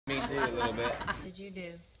see a little bit. What did you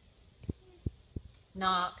do?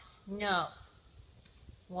 Knox, no.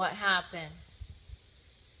 What happened?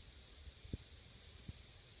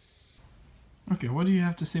 Okay, what do you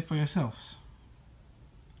have to say for yourselves?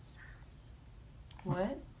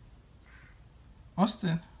 What?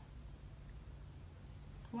 Austin.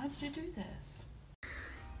 Why did you do this?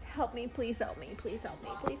 Help me, please help me, please help me,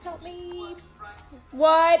 please help me.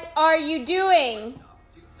 What are you doing?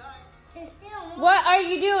 What are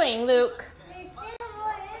you doing, Luke?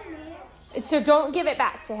 So don't give it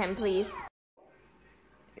back to him, please.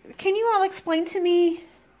 Can you all explain to me,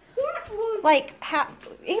 like, how...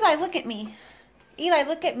 Eli, look at me. Eli,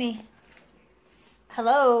 look at me.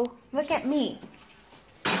 Hello? Look at me.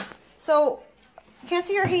 So, can I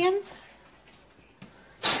see your hands?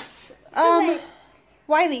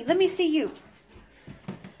 Wiley, let me see you.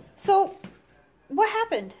 So, what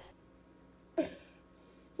happened?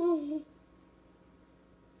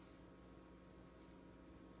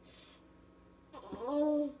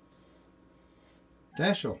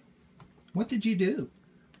 Dashel, what did you do?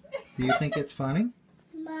 Do you think it's funny?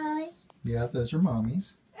 Mommy. Yeah, those are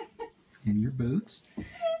Mommy's. And your boots.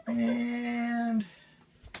 And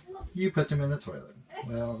you put them in the toilet.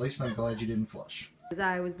 Well, at least I'm glad you didn't flush.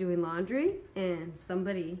 I was doing laundry and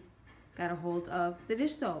somebody got a hold of the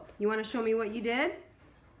dish soap. You want to show me what you did?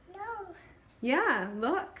 No. Yeah,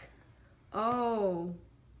 look. Oh,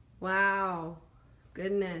 wow.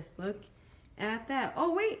 Goodness, look at that.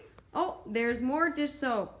 Oh, wait. Oh, there's more dish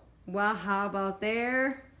soap. Well, how about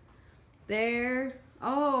there? There.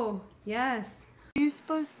 Oh, yes.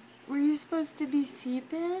 Were you supposed to be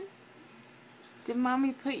sleeping? Did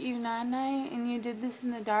Mommy put you night-night and you did this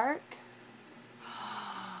in the dark?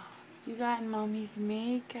 You got in Mommy's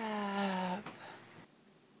makeup.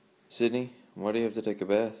 Sydney, why do you have to take a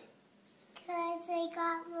bath? Because I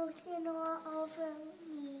got lotion all over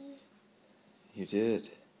me. You did.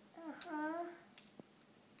 Uh-huh.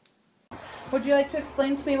 Would you like to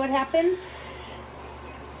explain to me what happened?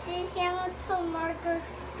 She said to markers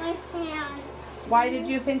my hand. Why did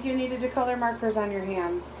you think you needed to color markers on your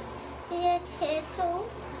hands? She said tittle.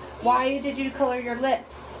 Why did you color your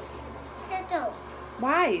lips? Tittle.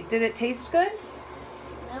 Why? Did it taste good?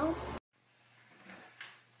 No.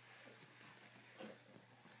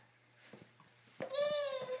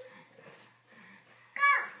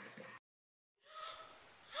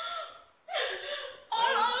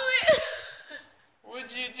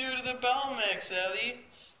 What'd you do to the bell mix, Ellie?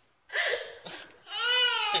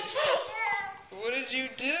 What did you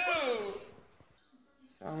do?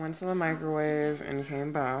 So I went to the microwave and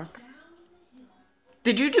came back.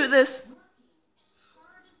 Did you do this?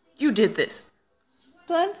 You did this.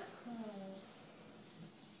 Son?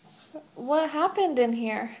 What happened in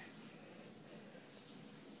here?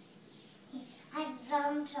 I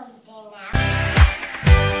found something.